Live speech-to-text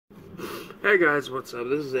Hey guys, what's up?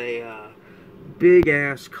 This is a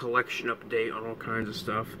big-ass collection update on all kinds of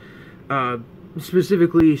stuff.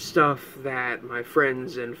 Specifically stuff that my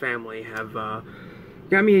friends and family have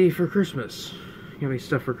got me for Christmas. Got me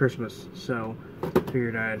stuff for Christmas, so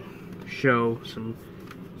figured I'd show some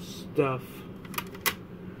stuff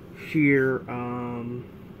here. I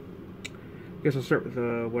guess I'll start with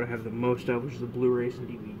what I have the most of, which is the Blu-rays and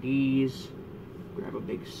DVDs. Grab a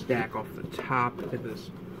big stack off the top. Hit this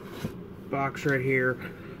box right here.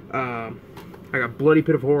 I got Bloody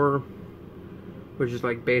Pit of Horror, which is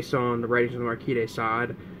like based on the writings of the Marquis de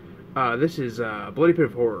Sade. This is Bloody Pit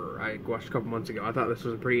of Horror. I watched a couple months ago. I thought this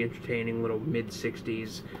was a pretty entertaining little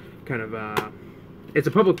mid-60s kind of it's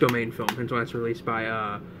a public domain film, hence why it's released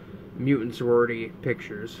by Mutant Sorority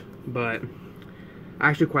Pictures. But I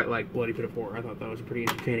actually quite like Bloody Pit of Horror. I thought that was a pretty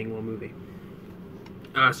entertaining little movie.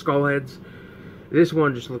 Skullheads. This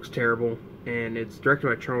one just looks terrible, and it's directed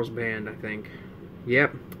by Charles Band, I think.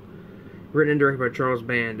 Yep. Written and directed by Charles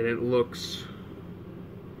Band, and it looks,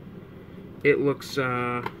 let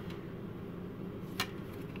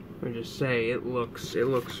me just say, it looks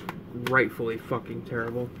rightfully fucking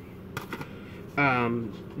terrible.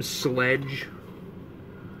 Sledge,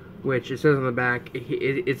 which it says on the back,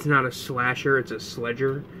 it's not a slasher, it's a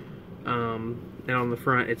sledger. And on the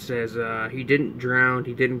front it says, he didn't drown,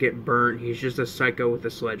 he didn't get burnt, he's just a psycho with a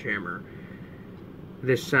sledgehammer.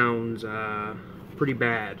 This sounds pretty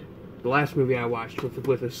bad. The last movie I watched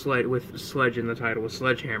with sledge in the title was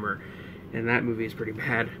Sledgehammer, and that movie is pretty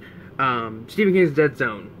bad. Stephen King's Dead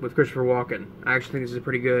Zone with Christopher Walken. I actually think this is a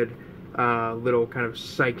pretty good little kind of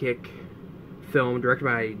psychic film directed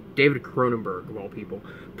by David Cronenberg, of all people.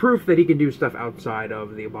 Proof that he can do stuff outside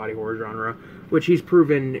of the body horror genre, which he's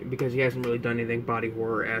proven because he hasn't really done anything body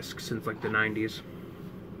horror-esque since like the 90s.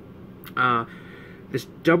 This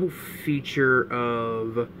double feature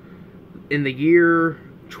of In the Year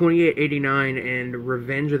 2889 and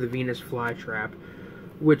Revenge of the Venus Flytrap,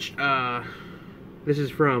 which this is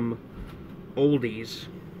from Oldies,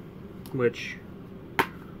 which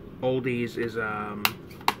Oldies is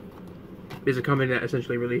a company that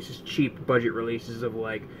essentially releases cheap budget releases of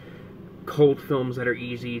like cult films that are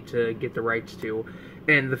easy to get the rights to.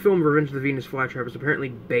 And the film Revenge of the Venus Flytrap is apparently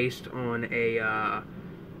based on a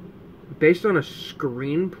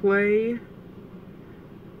screenplay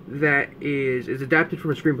that is adapted from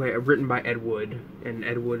a screenplay written by Ed Wood, and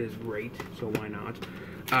Ed Wood is great, so why not?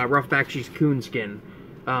 Ralph Bakshi's Coonskin.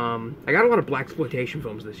 I got a lot of blaxploitation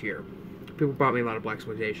films this year. People bought me a lot of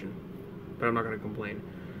blaxploitation, but I'm not going to complain.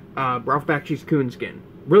 Ralph Bakshi's Coonskin.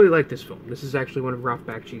 Really like this film. This is actually one of Ralph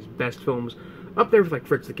Bakshi's best films, up there with like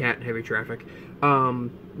Fritz the Cat and Heavy Traffic.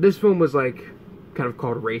 This film was like kind of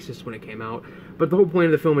called racist when it came out, but the whole point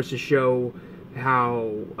of the film is to show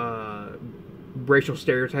how racial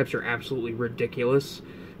stereotypes are absolutely ridiculous,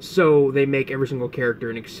 so they make every single character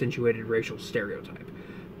an accentuated racial stereotype.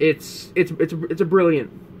 It's a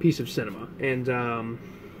brilliant piece of cinema, and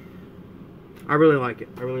I really like it.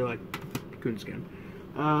 I really like Coonskin.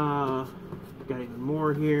 Got even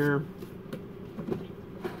more here.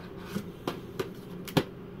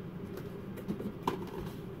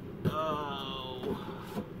 Oh.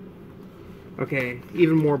 Okay,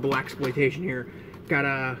 even more blaxploitation here. Got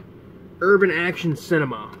a Urban Action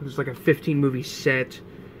Cinema. It's like a 15 movie set.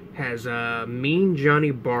 Has Mean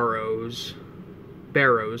Johnny Barrows,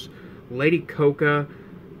 Lady Coco?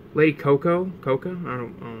 I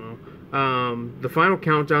don't know. The Final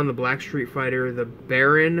Countdown, The Black Street Fighter, The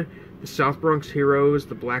Baron, The South Bronx Heroes,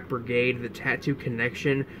 The Black Brigade, The Tattoo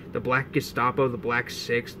Connection, The Black Gestapo, The Black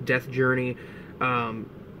Six, Death Journey,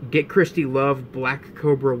 Get Christy Love, Black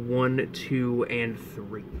Cobra 1, 2, and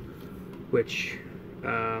 3. Which,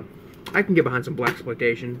 I can get behind some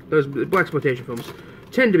blaxploitation. Those blaxploitation films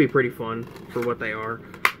tend to be pretty fun for what they are.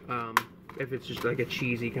 If it's just like a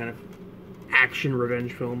cheesy kind of action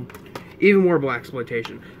revenge film. Even more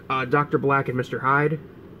blaxploitation. Dr. Black and Mr. Hyde.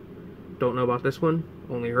 Don't know about this one.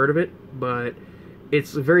 Only heard of it. But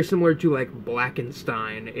it's very similar to like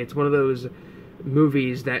Blackenstein. It's one of those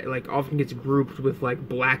movies that like often gets grouped with like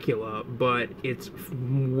Blackula, but it's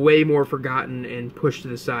way more forgotten and pushed to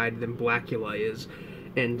the side than Blackula is.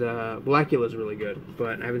 And Blackula is really good,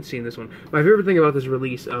 but I haven't seen this one. My favorite thing about this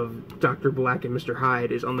release of Dr. Black and Mr.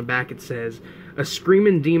 Hyde is on the back it says, "A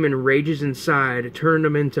screaming demon rages inside, turn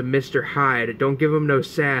him into Mr. Hyde. Don't give him no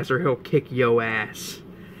sass or he'll kick yo ass."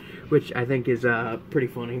 Which I think is pretty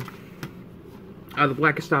funny. The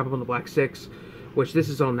Black Gestapo and the Black Six, which this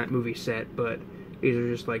is on that movie set, but these are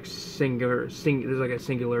just like there's like a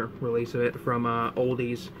singular release of it from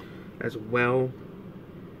Oldies as well.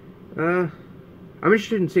 I'm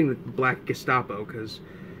interested in seeing the Black Gestapo, because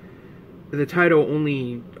the title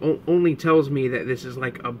only tells me that this is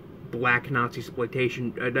like a black Nazi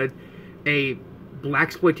exploitation, a black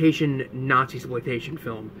exploitation Nazi exploitation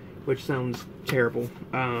film, which sounds terrible.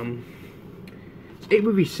 It's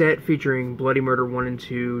 8-movie set featuring Bloody Murder 1 and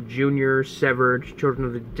 2, Junior, Severed, Children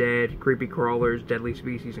of the Dead, Creepy Crawlers, Deadly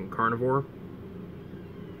Species, and Carnivore.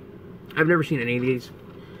 I've never seen any of these,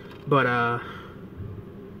 but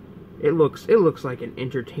it looks like an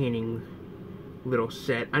entertaining little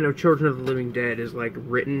set. I know Children of the Living Dead is like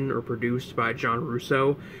written or produced by John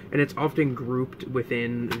Russo, and it's often grouped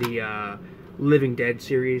within the Living Dead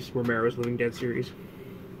series, Romero's Living Dead series.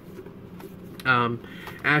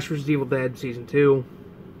 Ash vs. Evil Dead Season 2,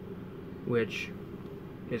 which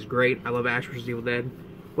is great. I love Ash vs. Evil Dead.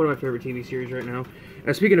 One of my favorite TV series right now.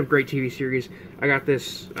 Speaking of great TV series, I got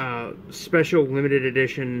this special limited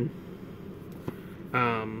edition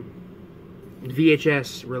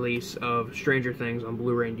VHS release of Stranger Things on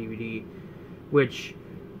Blu-ray and DVD, which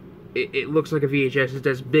it looks like a VHS. It's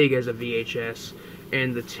as big as a VHS,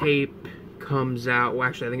 and the tape comes out. Well,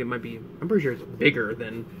 actually, I think it might be. I'm pretty sure it's bigger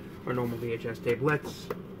than our normal VHS tape. Let's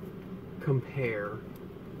compare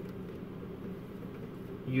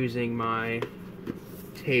using my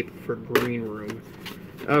tape for Green Room.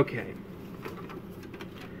 Okay.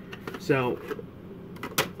 So,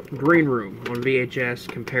 Green Room on VHS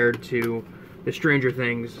compared to the Stranger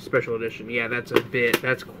Things Special Edition. Yeah, that's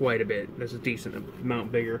quite a bit. That's a decent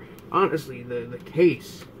amount bigger. Honestly, the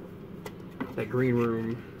case, that Green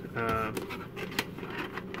Room,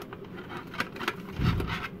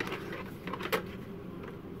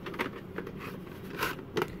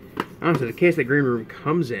 honestly, the case that Green Room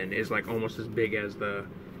comes in is like almost as big as the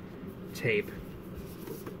tape.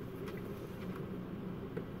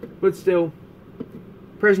 But still,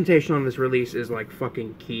 presentation on this release is like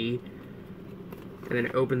fucking key. And then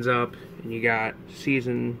it opens up, and you got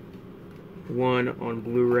Season 1 on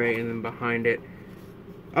Blu-ray, and then behind it...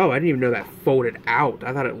 Oh, I didn't even know that folded out.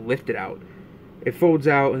 I thought it lifted out. It folds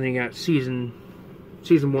out, and then you got Season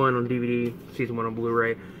 1 on DVD, Season 1 on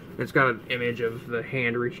Blu-ray. And it's got an image of the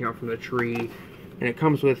hand reaching out from the tree. And it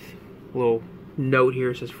comes with a little note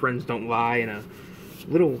here. It says, "Friends Don't Lie," and a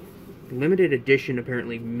little limited edition,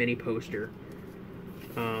 apparently, mini poster.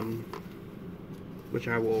 Which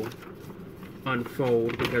I will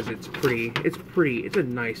unfold because it's a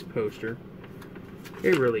nice poster.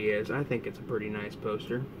 It really is. I think it's a pretty nice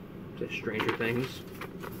poster. It says Stranger Things.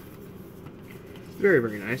 Very,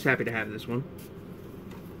 very nice. Happy to have this one.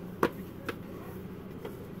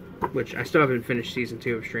 Which, I still haven't finished Season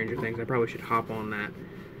 2 of Stranger Things. I probably should hop on that.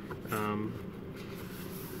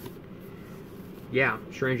 Yeah,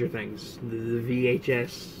 Stranger Things. The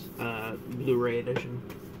VHS Blu-ray edition.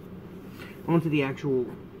 On to the actual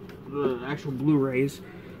Blu-rays.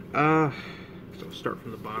 So I'll start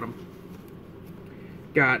from the bottom.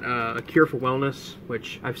 Got A Cure for Wellness,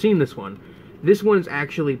 which I've seen this one. This one's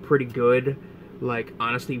actually pretty good. Like,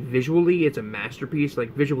 honestly, visually, it's a masterpiece.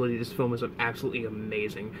 Like, visually, this film is absolutely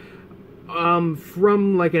amazing.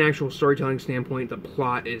 From, like, an actual storytelling standpoint, the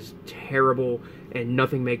plot is terrible, and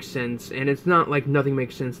nothing makes sense. And it's not, like, nothing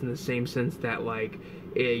makes sense in the same sense that, like,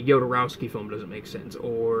 a Jodorowsky film doesn't make sense,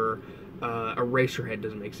 or Eraserhead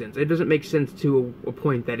doesn't make sense. It doesn't make sense to a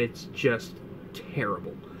point that it's just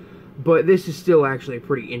terrible. But this is still actually a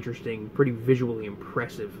pretty interesting, pretty visually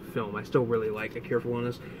impressive film. I still really like A Cure for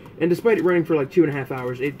Wellness. And despite it running for like 2.5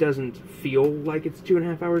 hours, it doesn't feel like it's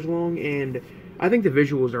 2.5 hours long. And I think the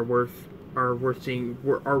visuals are worth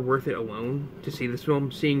it alone to see this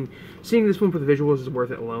film. Seeing this film for the visuals is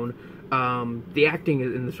worth it alone. The acting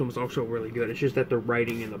in this film is also really good. It's just that the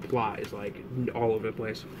writing and the plot is like all over the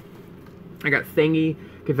place. I got Thingy,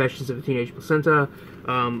 Confessions of a Teenage Placenta,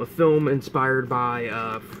 a film inspired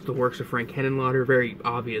by the works of Frank Henenlotter, very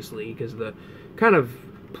obviously, because the kind of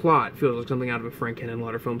plot feels like something out of a Frank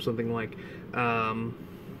Henenlotter film, something like,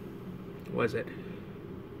 what is it?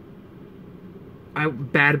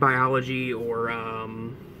 Bad Biology, or,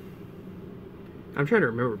 I'm trying to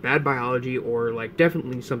remember, Bad Biology, or, like,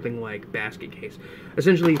 definitely something like Basket Case.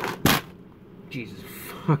 Essentially, Jesus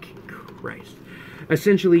fucking Christ.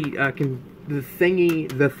 Essentially, the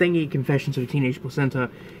thingy Confessions of a Teenage Placenta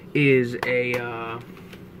is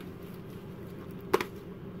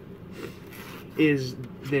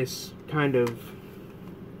this kind of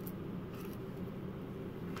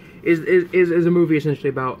is a movie essentially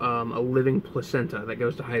about a living placenta that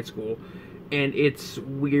goes to high school, and it's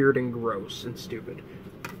weird and gross and stupid.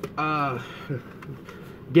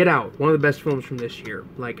 Get Out, one of the best films from this year.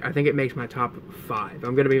 Like, I think it makes my top 5.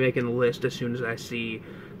 I'm gonna be making the list as soon as I see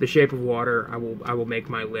The Shape of Water. I will make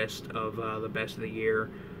my list of the best of the year.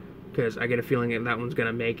 because I get a feeling that one's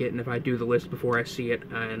gonna make it, and if I do the list before I see it,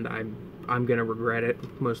 and I'm gonna regret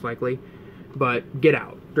it most likely. But Get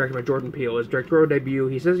Out, directed by Jordan Peele, his directorial debut.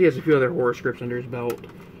 He says he has a few other horror scripts under his belt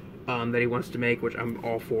that he wants to make, which I'm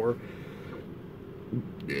all for.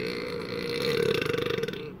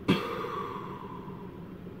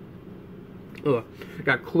 Ugh.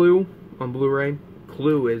 Got Clue on Blu-ray.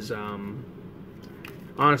 Clue is,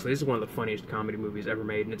 honestly, this is one of the funniest comedy movies ever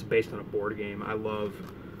made, and it's based on a board game. I love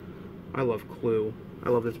Clue. I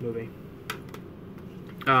love this movie.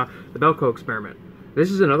 The Belko Experiment. This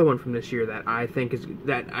is another one from this year that I think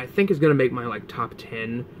is gonna make my like top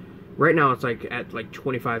 10. Right now it's like at like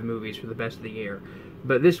 25 movies for the best of the year,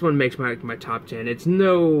 but this one makes my top 10. It's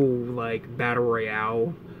no like battle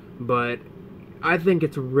royale, but I think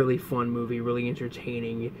it's a really fun movie, really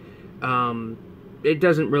entertaining. It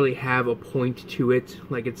doesn't really have a point to it.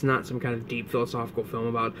 Like, it's not some kind of deep philosophical film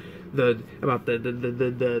about the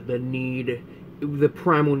need, the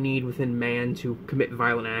primal need within man to commit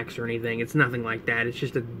violent acts or anything. It's nothing like that. It's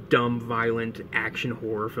just a dumb, violent action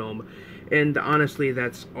horror film. And honestly,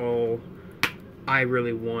 that's all I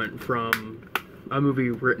really want from a movie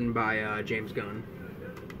written by James Gunn.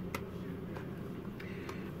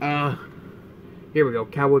 Here we go,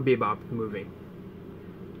 Cowboy Bebop, the movie.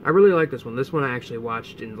 I really like this one. This one I actually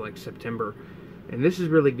watched in like September, and this is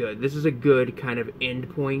really good. This is a good kind of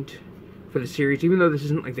end point for the series, even though this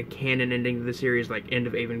isn't like the canon ending of the series, like End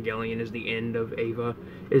of Evangelion is the end of Eva,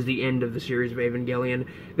 is the end of the series of Evangelion.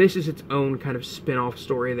 This is its own kind of spin-off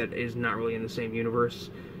story that is not really in the same universe.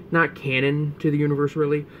 Not canon to the universe,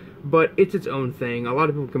 really, but it's its own thing. A lot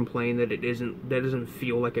of people complain that that doesn't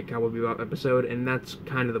feel like a Cowboy Bebop episode, and that's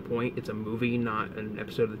kind of the point. It's a movie, not an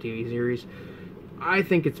episode of the TV series. I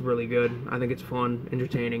think it's really good. I think it's fun,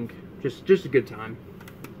 entertaining, just a good time.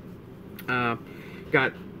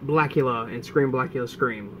 Got Blackula and Scream, Blackula,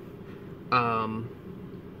 Scream.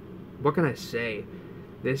 What can I say?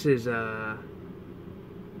 This is, I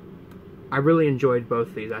really enjoyed both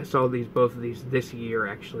of these. I saw both of these this year,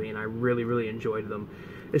 actually, and I really, really enjoyed them.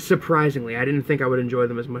 Surprisingly, I didn't think I would enjoy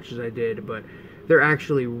them as much as I did, but they're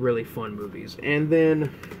actually really fun movies. And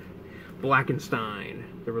then Blackenstein,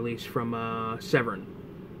 the release from Severin.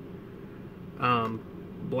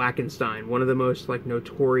 Blackenstein, one of the most like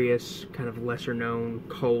notorious, kind of lesser-known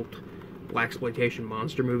cult blaxploitation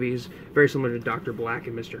monster movies, very similar to Dr. Black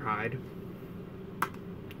and Mr. Hyde.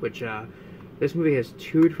 Which this movie has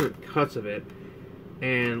two different cuts of it,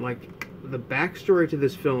 and like the backstory to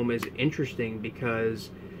this film is interesting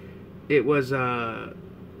because it was the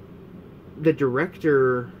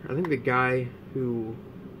director, I think the guy who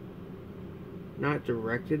not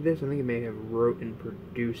directed this, I think he may have wrote and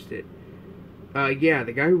produced it. Yeah,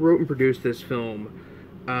 the guy who wrote and produced this film,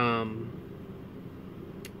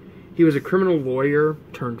 he was a criminal lawyer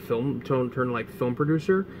turned film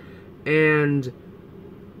producer, and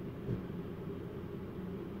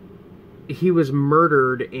he was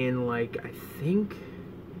murdered in, like, I think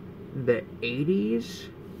the 80s.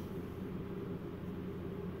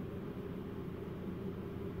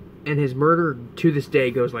 And his murder, to this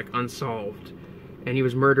day, goes, like, unsolved. And he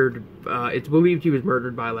was murdered, it's believed he was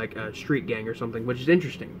murdered by, like, a street gang or something, which is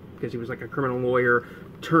interesting, because he was, like, a criminal lawyer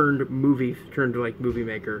turned movie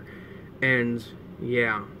maker. And,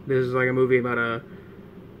 yeah, this is, like, a movie about a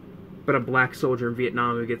black soldier in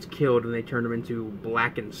Vietnam who gets killed, and they turn him into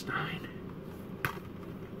Blackenstein.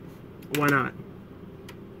 Why not?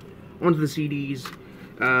 On to the CDs.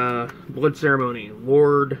 Blood Ceremony.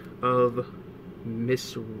 Lord of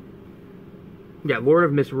Misrule.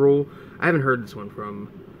 I haven't heard this one from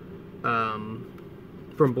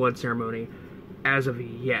Blood Ceremony as of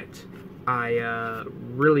yet. I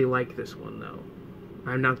really like this one, though.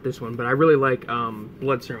 I'm not this one, but I really like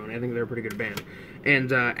Blood Ceremony. I think they're a pretty good band.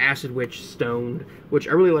 And Acid Witch Stoned, which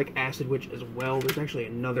I really like Acid Witch as well. There's actually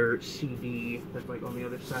another CD that's like on the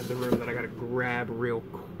other side of the room that I gotta grab real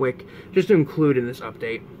quick, just to include in this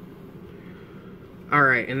update.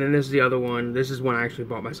 Alright, and then this is the other one. This is one I actually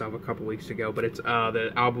bought myself a couple weeks ago, but it's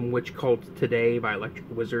the album Witch Cult Today by Electric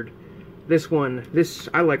Wizard. I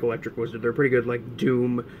like Electric Wizard. They're pretty good, like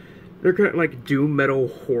Doom. They're kind of like doom metal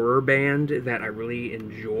horror band that I really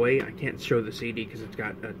enjoy. I can't show the CD because it's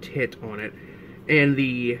got a tit on it. And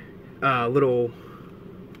the little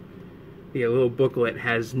booklet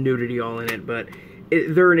has nudity all in it, but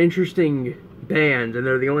they're an interesting band, and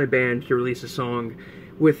they're the only band to release a song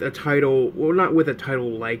with a title, well, not with a title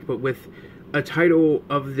like, but with a title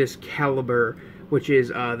of this caliber, which is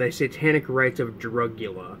The Satanic Rites of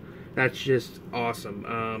Drugula. That's just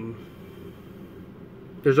awesome.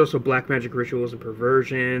 There's also Black Magic Rituals and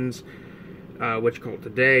Perversions, Witch Cult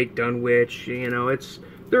Today, Dunwich, you know, it's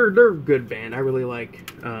they're a good band. I really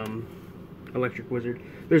like Electric Wizard.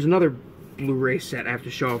 There's another Blu-ray set I have to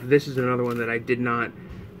show off. This is another one that I did not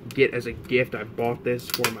get as a gift. I bought this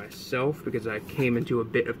for myself because I came into a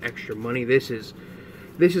bit of extra money. This is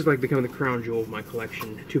like becoming the crown jewel of my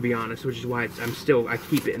collection, to be honest, which is why I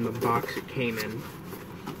keep it in the box it came in.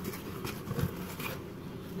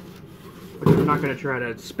 I'm not going to try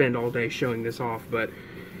to spend all day showing this off, but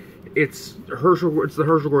it's the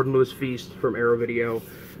Herschel Gordon Lewis Feast from Arrow Video.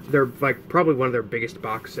 They're like probably one of their biggest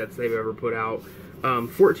box sets they've ever put out.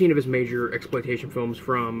 14 of his major exploitation films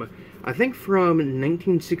from, I think, from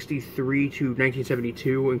 1963 to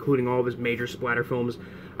 1972, including all of his major splatter films.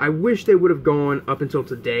 I wish they would have gone up until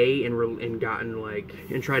today and gotten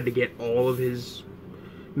and tried to get all of his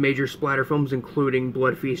major splatter films, including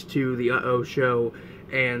Blood Feast 2, The Uh-Oh Show,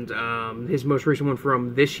 and his most recent one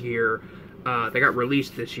from this year. They got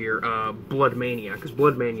released this year, Blood Mania, because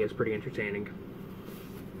Blood Mania is pretty entertaining.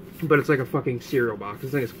 But it's like a fucking cereal box.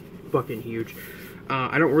 This thing is fucking huge.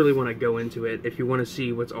 I don't really want to go into it. If you want to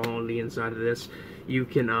see what's all on the inside of this, you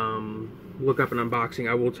can look up an unboxing.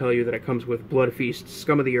 I will tell you that it comes with Blood Feast,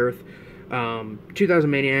 Scum of the Earth, 2000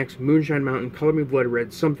 Maniacs, Moonshine Mountain, Color Me Blood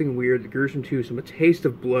Red, Something Weird, The Gruesome Twosome, A Taste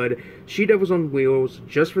of Blood, She-Devils on Wheels,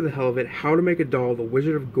 Just for the Hell of It, How to Make a Doll, The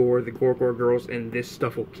Wizard of Gore, The Gore Girls, and This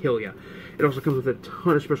Stuff Will Kill Ya. It also comes with a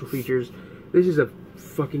ton of special features. This is a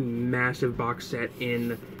fucking massive box set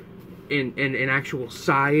in actual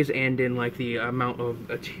size and in like the amount of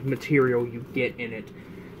material you get in it,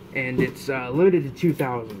 and it's limited to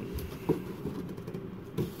 2,000.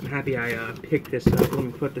 I'm happy I picked this up. Let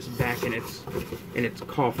me put this back in its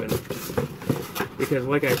coffin, because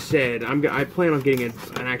like I said, I plan on getting an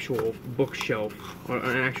actual bookshelf, or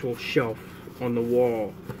an actual shelf on the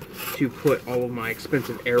wall to put all of my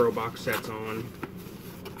expensive Arrow box sets on,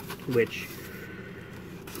 which,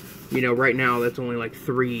 you know, right now that's only like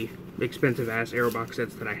 3 expensive ass Arrow box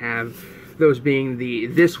sets that I have. Those being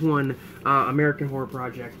this one, American Horror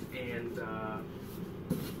Project,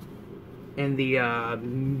 and the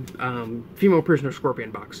Female Prisoner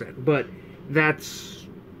Scorpion box set. But that's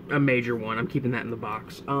a major one. I'm keeping that in the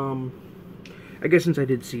box. I guess since I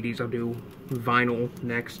did CDs, I'll do vinyl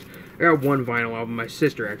next. I got one vinyl album. My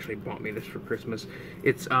sister actually bought me this for Christmas.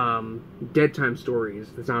 It's Dead Time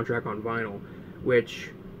Stories, the soundtrack on vinyl, which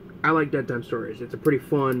I like Dead Time Stories. It's a pretty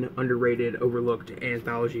fun, underrated, overlooked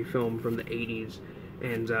anthology film from the 80s.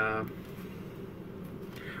 And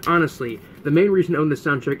honestly, the main reason I own this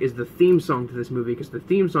soundtrack is the theme song to this movie, because the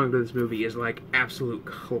theme song to this movie is like absolute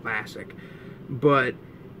classic. But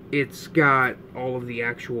it's got all of the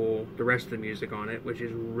rest of the music on it, which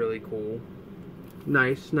is really cool.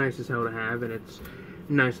 Nice as hell to have, and it's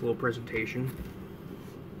a nice little presentation.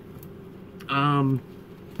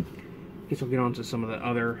 Guess I'll get on to some of the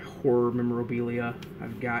other horror memorabilia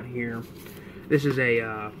I've got here. This is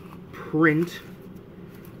a print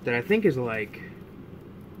that I think is like,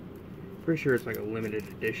 pretty sure it's like a limited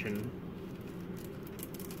edition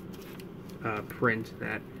print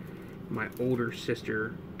that my older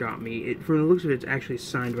sister got me. From the looks of it, it's actually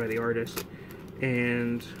signed by the artist,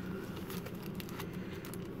 and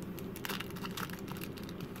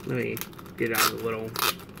let me get it out a little.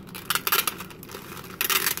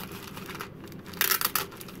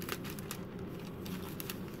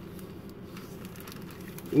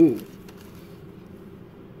 Ooh.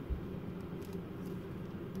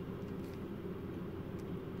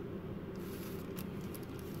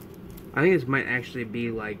 I think this might actually be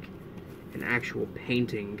like an actual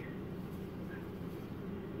painting.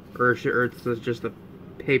 Or it's just the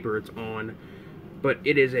paper it's on. But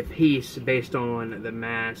it is a piece based on the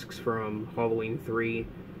masks from Halloween 3.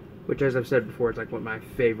 Which, as I've said before, it's like one of my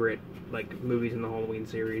favorite movies in the Halloween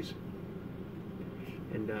series.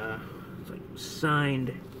 And it's like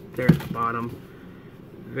signed there at the bottom.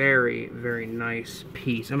 Very, very nice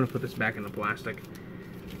piece. I'm gonna put this back in the plastic.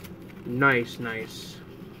 Nice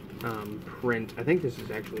print. I think this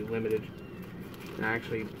is actually limited. I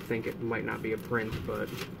actually think it might not be a print, but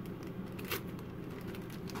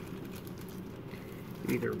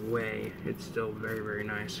either way, it's still very, very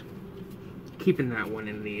nice. Keeping that one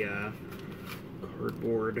in the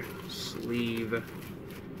cardboard sleeve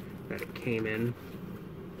that it came in.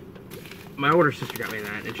 My older sister got me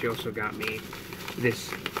that, and she also got me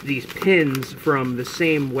these pins from the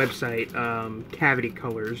same website, Cavity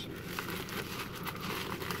Colors,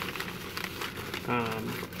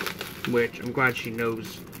 which I'm glad she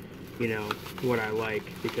knows, you know, what I like,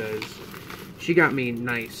 because she got me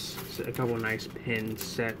a couple of nice pin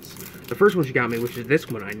sets. The first one she got me, which is this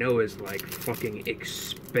one, I know is like fucking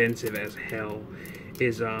expensive as hell,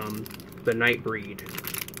 is the Nightbreed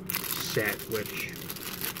set, which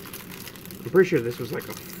I'm pretty sure this was like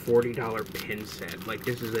a $40 pin set. Like,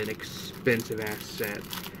 this is an expensive-ass set.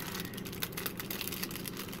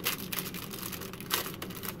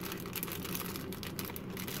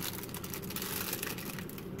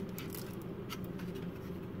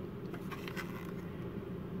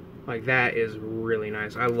 Like, that is really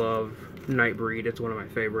nice. I love Nightbreed. It's one of my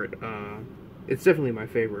favorite. It's definitely my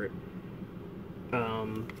favorite.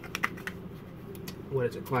 What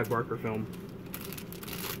is it? Clive Barker film.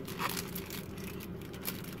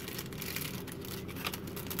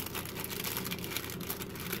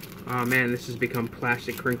 Oh man, this has become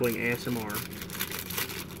plastic crinkling ASMR.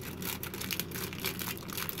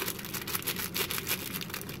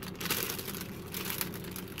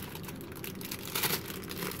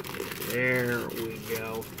 There we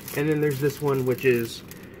go. And then there's this one, which is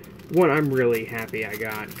one I'm really happy I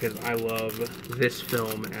got, because I love this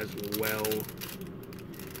film as well.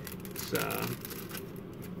 It's a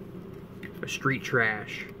street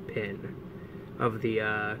trash pin of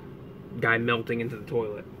the guy melting into the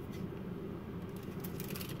toilet.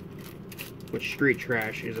 Which Street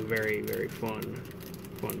Trash is a very, very fun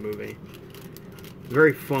movie.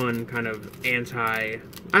 Very fun, kind of I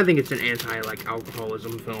think it's an like,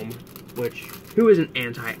 alcoholism film. Which, who isn't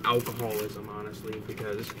anti-alcoholism, honestly?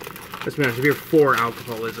 Because, let's be honest, if you're for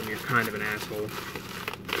alcoholism, you're kind of an asshole.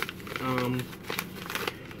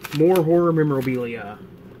 More horror memorabilia.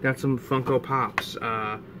 Got some Funko Pops.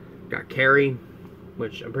 Got Carrie,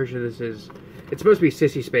 which I'm pretty sure this is... It's supposed to be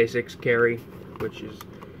Sissy Spacek's Carrie, which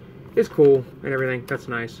is cool and everything. That's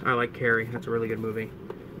nice. I like Carrie. That's a really good movie.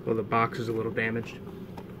 Well, the box is a little damaged.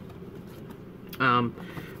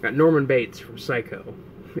 Got Norman Bates from Psycho,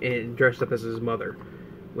 and dressed up as his mother,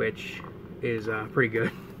 which is pretty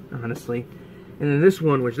good, honestly. And then this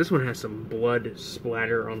one, which this one has some blood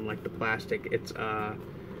splatter on like the plastic. It's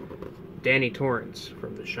Danny Torrance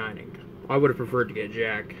from The Shining. I would have preferred to get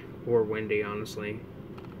Jack or Wendy, honestly,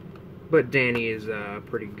 but Danny is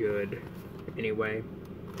pretty good anyway.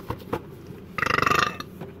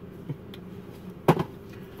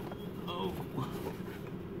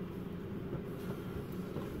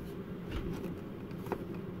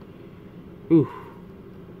 Ooh.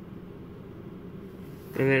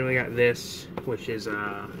 And then we got this, which is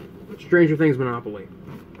Stranger Things Monopoly.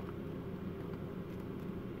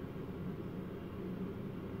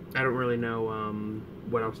 I don't really know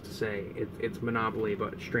what else to say. It's Monopoly,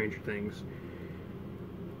 but Stranger Things.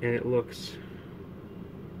 And it looks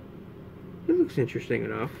interesting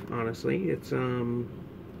enough, honestly. It's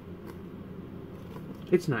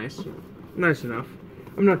nice. Nice enough.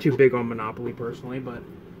 I'm not too big on Monopoly personally, but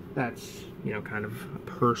that's, you know, kind of a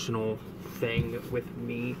personal thing with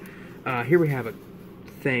me. Here we have a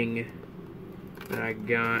thing that I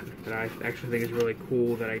got that I actually think is really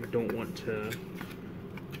cool that I don't want to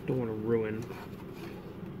ruin.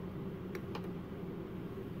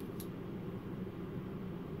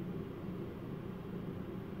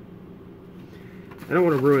 I don't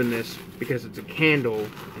want to ruin this because it's a candle,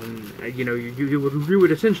 and you know, you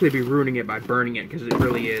would essentially be ruining it by burning it, because it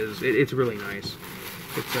really is. It's really nice.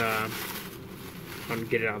 It's I'm gonna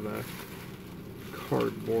get it out of the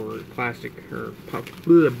cardboard, plastic, or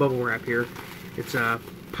bubble wrap here. It's a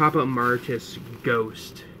Papa Martis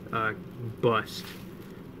Ghost bust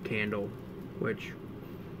candle, which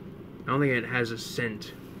I don't think it has a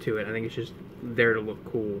scent to it. I think it's just there to look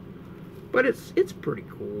cool. But it's pretty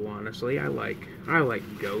cool, honestly. I like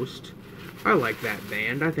Ghost. I like that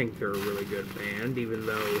band. I think they're a really good band, even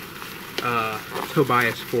though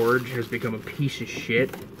Tobias Forge has become a piece of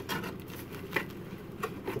shit.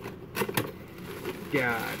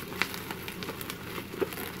 God.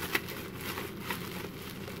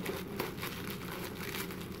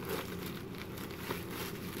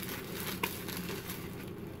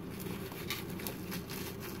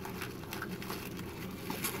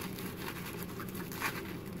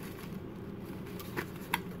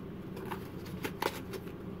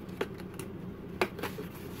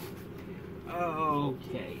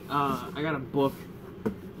 Okay, I got a book,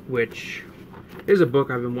 which is a book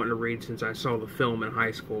I've been wanting to read since I saw the film in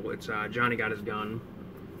high school. It's Johnny Got His Gun,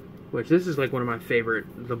 which this is like one of my favorite,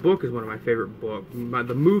 the book is one of my favorite books.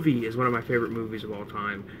 The movie is one of my favorite movies of all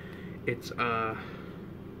time. It's one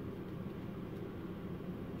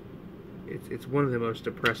of the most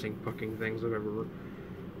depressing fucking things I've ever, one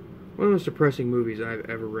of the most depressing movies I've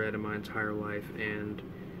ever read in my entire life, and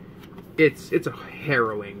it's a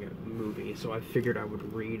harrowing movie, so I figured I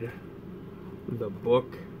would read the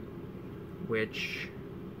book, which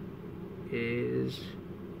is,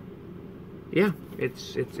 yeah,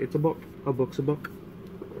 it's a book. A book's a book.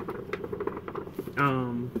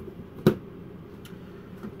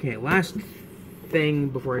 Okay, last thing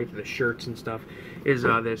before I get to the shirts and stuff is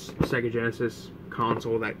this Sega Genesis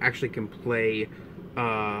console that actually can play.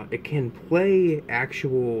 It can play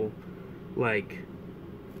actual the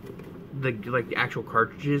actual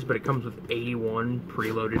cartridges, but it comes with 81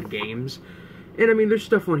 preloaded games. And I mean, there's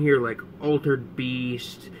stuff on here like Altered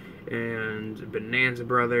Beast and Bonanza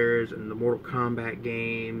Brothers and the Mortal Kombat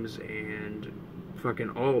games and fucking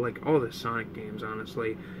all the Sonic games,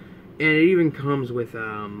 honestly. And it even comes with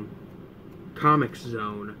Comic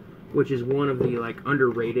Zone, which is one of the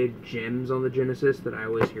underrated gems on the Genesis that I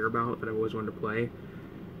always hear about, that I always wanted to play.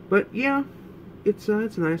 But yeah, it's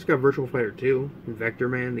nice. It's got Virtual Fighter 2, Vector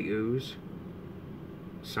Man, the Ooze,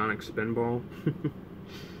 Sonic Spinball.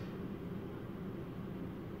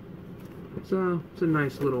 It's a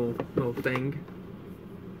nice little thing.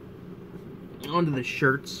 On to the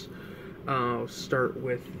shirts. I'll start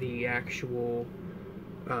with the actual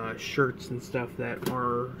shirts and stuff that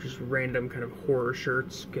are just random kind of horror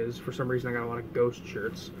shirts, because for some reason I got a lot of ghost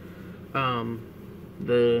shirts.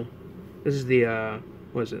 This is the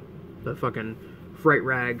what is it? The fucking Fright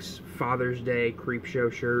Rags Father's Day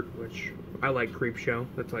Creepshow shirt, which I like Creepshow.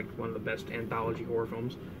 That's like one of the best anthology horror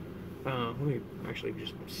films. Let me actually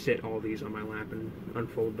just sit all these on my lap and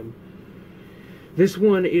unfold them. This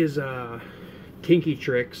one is Kinky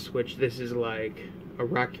Tricks, which this is like a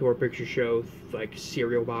Rocky Horror Picture Show like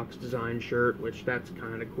cereal box design shirt, which that's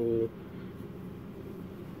kind of cool.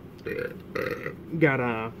 Got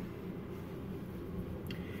a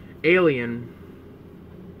Alien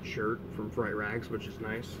shirt from Fright Rags, which is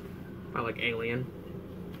nice. I like Alien.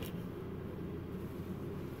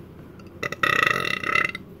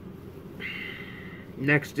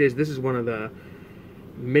 Next is, this is one of the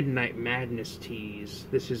Midnight Madness tees.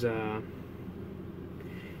 This is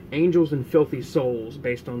Angels and Filthy Souls,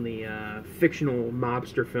 based on the fictional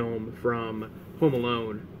mobster film from Home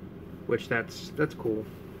Alone, which that's cool.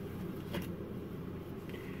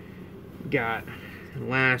 Got, and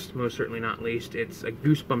last, most certainly not least, it's a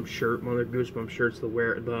Goosebumps shirt, one of the Goosebumps shirts, the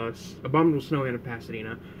Abominable Snowman of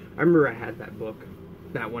Pasadena. I remember I had that book,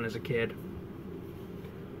 that one as a kid.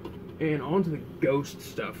 And on to the ghost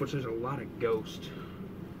stuff, which there's a lot of ghost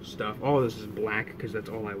stuff. All of this is black because that's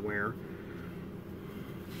all I wear.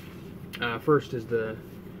 First is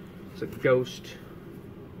it's a Ghost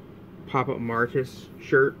Pop-Up Martis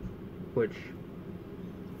shirt, which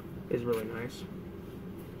is really nice.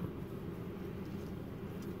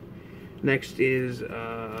 Next is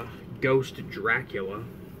Ghost Dracula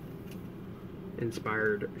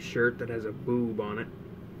inspired shirt that has a boob on it,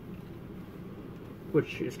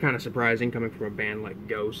 which is kind of surprising coming from a band like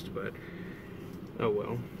Ghost, but oh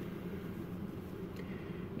well.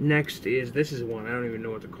 Next is, this is one, I don't even know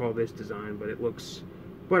what to call this design, but it looks,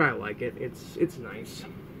 but I like it. It's nice.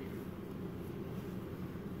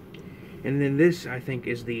 And then this, I think,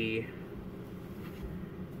 is this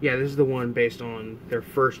is the one based on their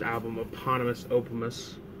first album, Eponymous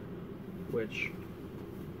Opomus, which,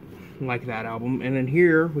 like that album. And then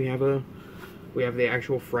here we have the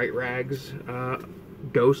actual Fright Rags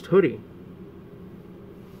Ghost hoodie,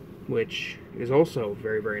 which is also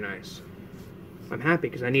very, very nice. I'm happy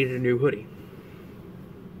because I needed a new hoodie.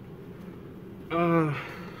 I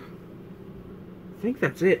think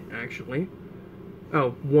that's it, actually.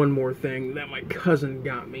 Oh, one more thing that my cousin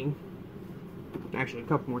got me. Actually, a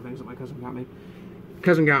couple more things that my cousin got me.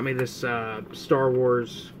 Cousin got me this Star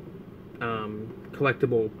Wars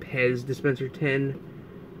collectible Pez dispenser tin,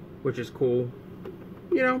 which is cool.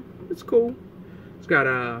 You know, it's cool. It's got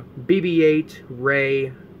BB-8,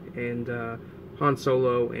 Rey, and Han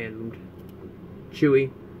Solo and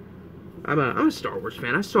Chewie. I'm a Star Wars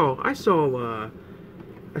fan. I saw The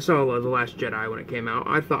Last Jedi when it came out.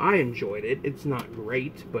 I enjoyed it. It's not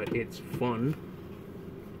great, but it's fun.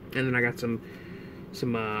 And then I got some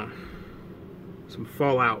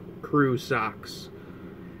Fallout crew socks,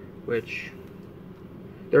 which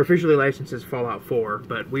they're officially licensed as Fallout 4,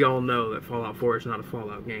 but we all know that Fallout 4 is not a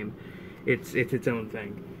Fallout game. It's its own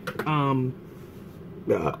thing.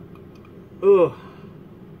 That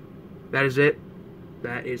is it.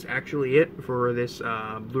 That is actually it for this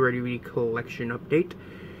Blu-ray DVD collection update.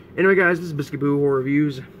 Anyway, guys, this is Biscuit Boo Horror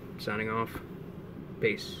Reviews, signing off.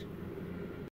 Peace.